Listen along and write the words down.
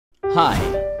Hi,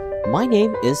 my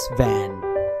name is Van,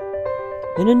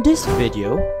 and in this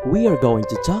video we are going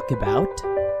to talk about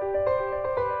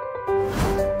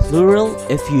pleural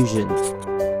effusion.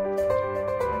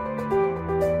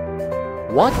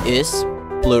 What is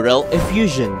pleural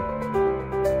effusion?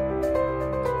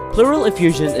 Pleural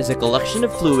effusion is a collection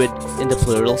of fluid in the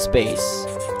pleural space.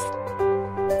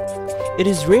 It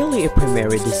is rarely a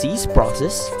primary disease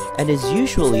process and is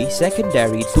usually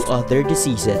secondary to other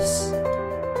diseases.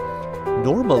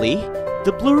 Normally,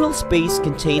 the pleural space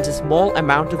contains a small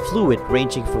amount of fluid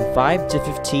ranging from 5 to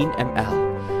 15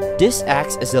 ml. This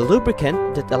acts as a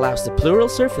lubricant that allows the pleural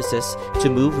surfaces to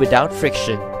move without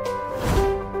friction.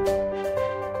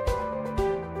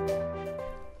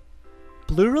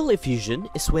 Pleural effusion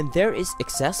is when there is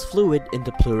excess fluid in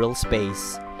the pleural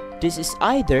space. This is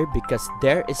either because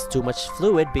there is too much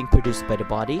fluid being produced by the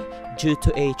body due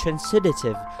to a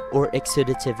transitive or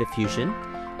exudative effusion,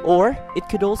 or it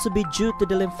could also be due to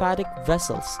the lymphatic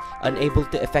vessels unable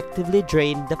to effectively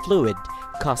drain the fluid,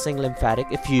 causing lymphatic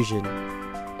effusion.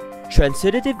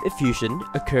 Transitive effusion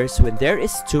occurs when there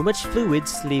is too much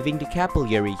fluids leaving the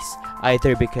capillaries,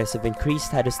 either because of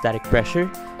increased hydrostatic pressure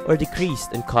or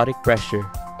decreased oncotic pressure.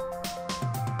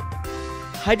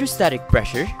 Hydrostatic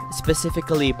pressure,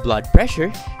 specifically blood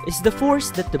pressure, is the force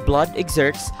that the blood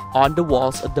exerts on the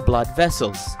walls of the blood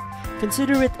vessels.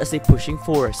 Consider it as a pushing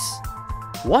force.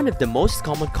 One of the most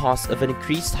common causes of an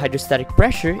increased hydrostatic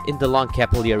pressure in the lung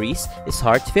capillaries is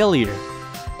heart failure.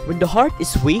 When the heart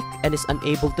is weak and is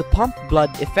unable to pump blood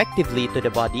effectively to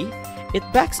the body, it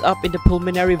backs up in the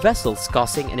pulmonary vessels,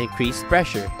 causing an increased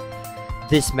pressure.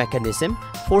 This mechanism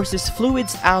forces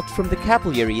fluids out from the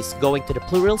capillaries going to the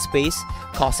pleural space,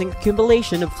 causing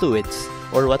accumulation of fluids,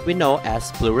 or what we know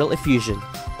as pleural effusion.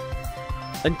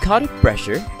 Oncotic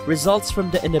pressure results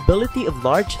from the inability of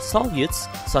large solutes,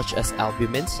 such as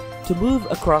albumins, to move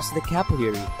across the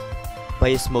capillary.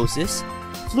 By osmosis,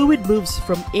 fluid moves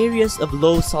from areas of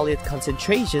low solute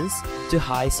concentrations to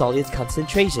high solute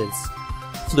concentrations.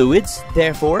 Fluids,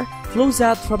 therefore, flows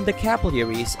out from the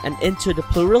capillaries and into the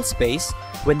pleural space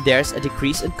when there's a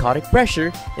decrease in oncotic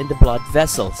pressure in the blood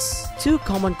vessels. Two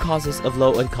common causes of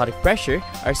low oncotic pressure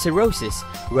are cirrhosis,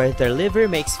 where the liver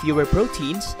makes fewer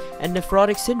proteins, and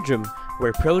nephrotic syndrome,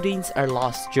 where proteins are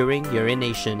lost during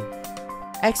urination.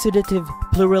 Exudative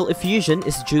pleural effusion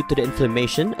is due to the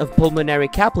inflammation of pulmonary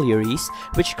capillaries,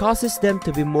 which causes them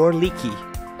to be more leaky.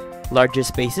 Larger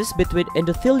spaces between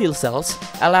endothelial cells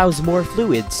allows more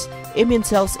fluids. Immune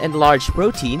cells and large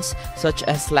proteins, such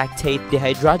as lactate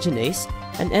dehydrogenase,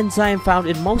 an enzyme found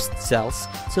in most cells,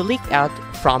 to leak out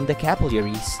from the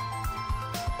capillaries.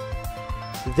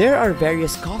 There are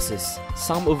various causes,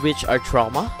 some of which are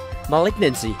trauma,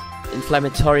 malignancy,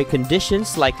 inflammatory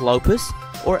conditions like lupus,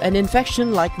 or an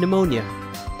infection like pneumonia.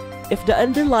 If the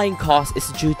underlying cause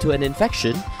is due to an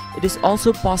infection, it is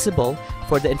also possible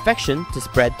for the infection to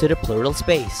spread to the pleural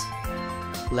space.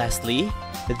 Lastly,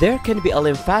 there can be a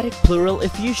lymphatic pleural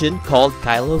effusion called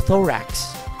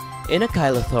chylothorax. In a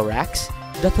chylothorax,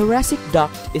 the thoracic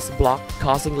duct is blocked,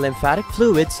 causing lymphatic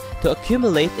fluids to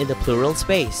accumulate in the pleural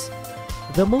space.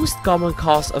 The most common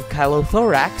cause of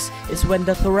chylothorax is when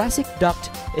the thoracic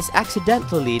duct is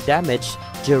accidentally damaged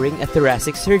during a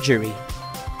thoracic surgery.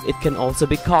 It can also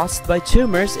be caused by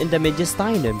tumors in the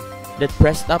mediastinum that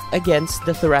pressed up against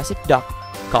the thoracic duct,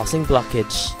 causing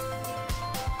blockage.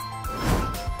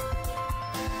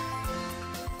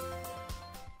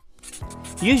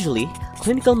 Usually,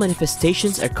 clinical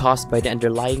manifestations are caused by the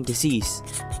underlying disease.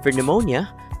 For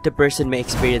pneumonia, the person may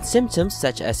experience symptoms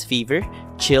such as fever,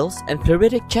 chills, and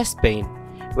pleuritic chest pain,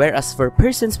 whereas for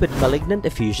persons with malignant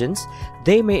effusions,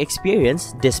 they may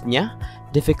experience dyspnea,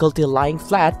 difficulty lying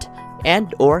flat,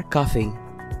 and/or coughing.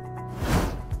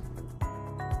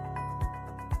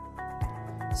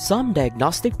 Some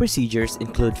diagnostic procedures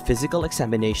include physical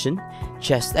examination,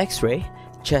 chest X-ray,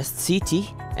 chest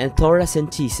CT, and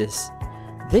thoracentesis.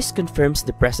 This confirms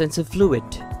the presence of fluid.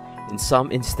 In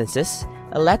some instances,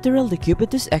 a lateral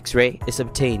decubitus X-ray is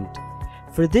obtained.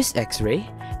 For this X-ray,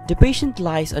 the patient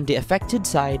lies on the affected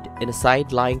side in a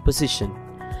side-lying position.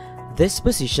 This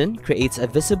position creates a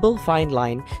visible fine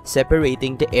line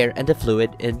separating the air and the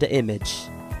fluid in the image.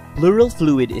 Pleural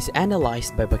fluid is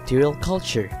analyzed by bacterial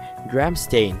culture, gram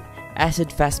stain,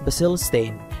 acid-fast bacillus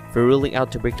stain, for ruling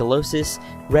out tuberculosis,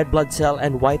 red blood cell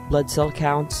and white blood cell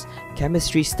counts,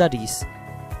 chemistry studies.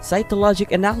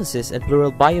 Cytologic analysis and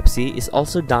pleural biopsy is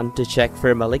also done to check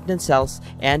for malignant cells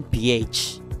and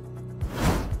pH.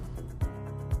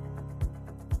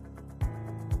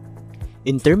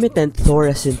 Intermittent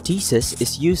thoracentesis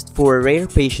is used for rare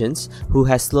patients who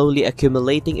has slowly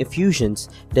accumulating effusions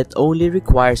that only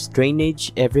requires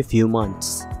drainage every few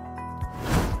months.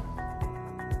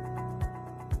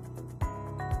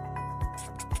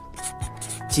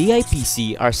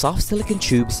 TIPC are soft silicone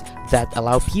tubes that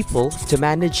allow people to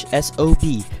manage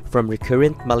SOB from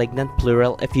recurrent malignant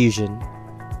pleural effusion.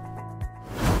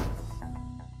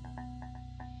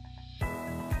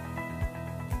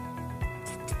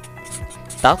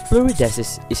 Talc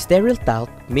pleurodesis is sterile talc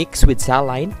mixed with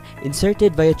saline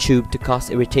inserted via tube to cause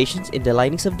irritations in the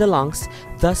linings of the lungs,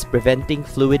 thus preventing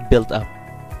fluid buildup.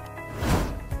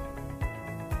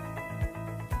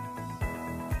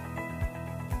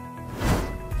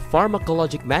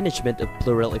 Pharmacologic management of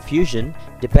pleural effusion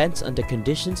depends on the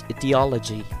condition's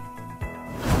etiology.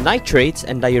 Nitrates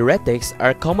and diuretics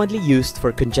are commonly used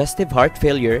for congestive heart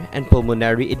failure and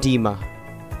pulmonary edema.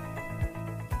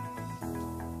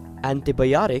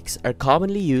 Antibiotics are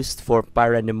commonly used for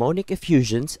parapneumonic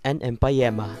effusions and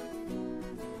empyema.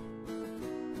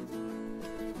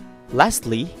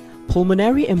 Lastly,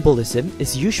 pulmonary embolism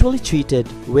is usually treated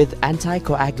with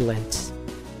anticoagulants.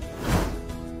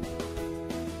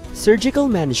 Surgical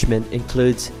management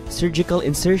includes surgical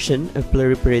insertion of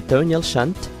pleuroperitoneal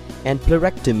shunt and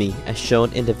pleurectomy as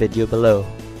shown in the video below.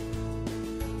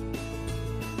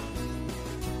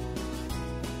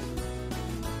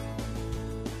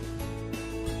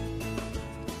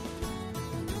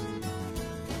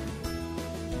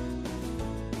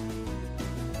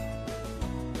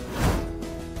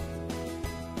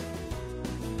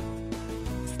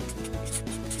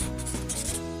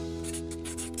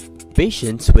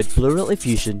 Patients with pleural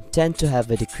effusion tend to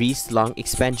have a decreased lung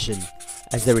expansion.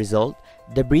 As a result,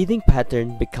 the breathing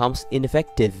pattern becomes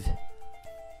ineffective.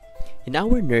 In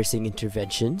our nursing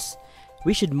interventions,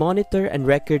 we should monitor and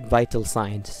record vital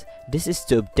signs. This is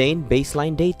to obtain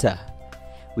baseline data.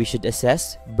 We should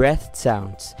assess breath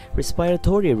sounds,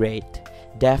 respiratory rate,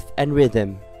 depth, and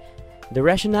rhythm. The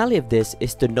rationale of this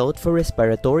is to note for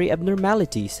respiratory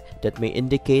abnormalities that may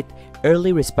indicate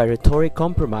early respiratory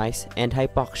compromise and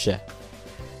hypoxia.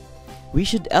 We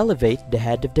should elevate the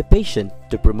head of the patient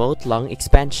to promote lung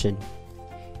expansion.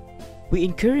 We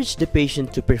encourage the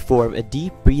patient to perform a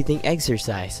deep breathing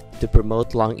exercise to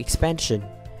promote lung expansion.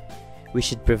 We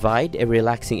should provide a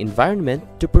relaxing environment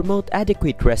to promote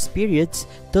adequate rest periods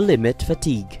to limit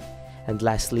fatigue. And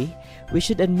lastly, we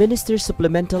should administer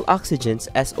supplemental oxygens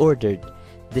as ordered.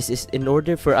 This is in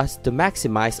order for us to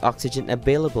maximize oxygen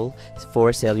available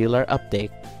for cellular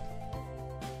uptake.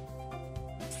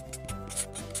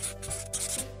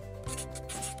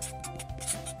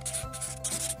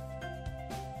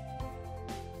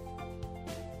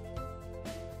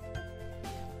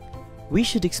 We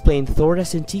should explain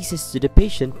thoracentesis to the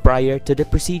patient prior to the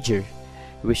procedure.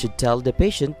 We should tell the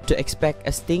patient to expect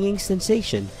a stinging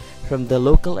sensation from the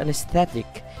local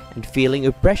anesthetic and feeling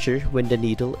of pressure when the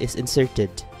needle is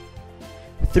inserted.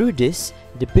 Through this,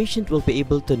 the patient will be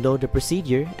able to know the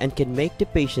procedure and can make the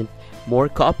patient more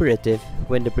cooperative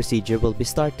when the procedure will be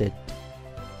started.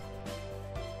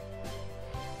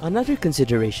 Another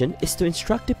consideration is to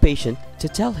instruct the patient to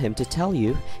tell him to tell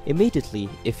you immediately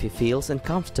if he feels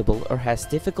uncomfortable or has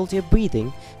difficulty of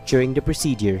breathing during the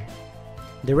procedure.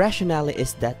 The rationale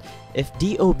is that if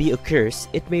DOB occurs,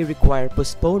 it may require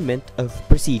postponement of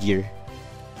procedure.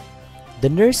 The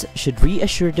nurse should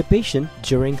reassure the patient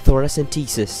during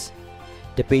thoracentesis.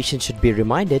 The patient should be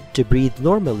reminded to breathe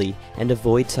normally and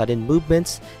avoid sudden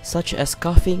movements such as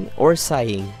coughing or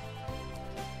sighing.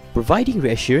 Providing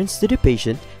reassurance to the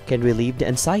patient can relieve the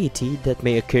anxiety that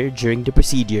may occur during the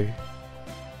procedure.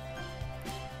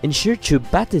 Ensure tube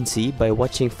patency by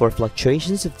watching for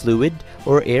fluctuations of fluid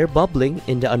or air bubbling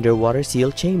in the underwater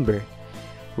seal chamber.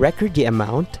 Record the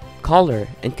amount, color,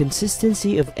 and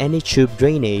consistency of any tube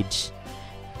drainage.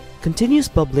 Continuous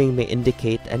bubbling may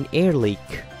indicate an air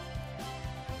leak.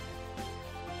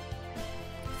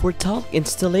 For talc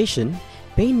installation,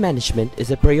 pain management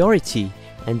is a priority,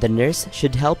 and the nurse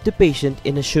should help the patient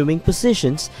in assuming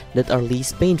positions that are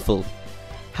least painful.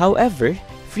 However,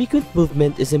 frequent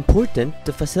movement is important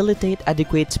to facilitate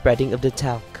adequate spreading of the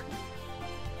talc.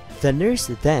 The nurse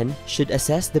then should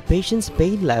assess the patient's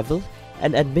pain level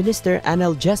and administer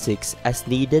analgesics as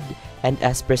needed and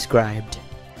as prescribed.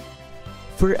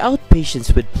 For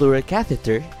outpatients with pleural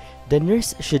catheter, the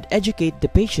nurse should educate the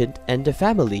patient and the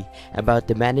family about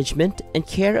the management and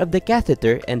care of the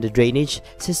catheter and the drainage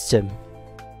system.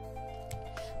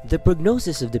 The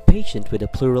prognosis of the patient with a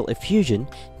pleural effusion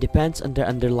depends on their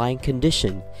underlying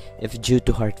condition. If due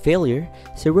to heart failure,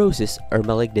 cirrhosis, or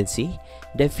malignancy,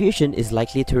 the effusion is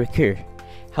likely to recur.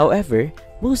 However,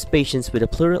 most patients with a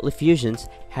pleural effusions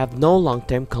have no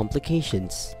long-term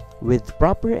complications. With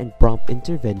proper and prompt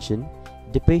intervention,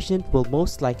 the patient will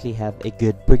most likely have a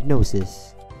good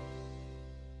prognosis.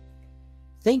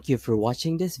 Thank you for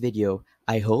watching this video.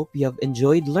 I hope you have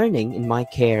enjoyed learning in my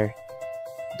care.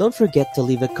 Don't forget to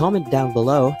leave a comment down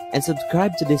below and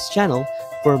subscribe to this channel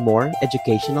for more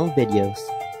educational videos.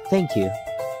 Thank you.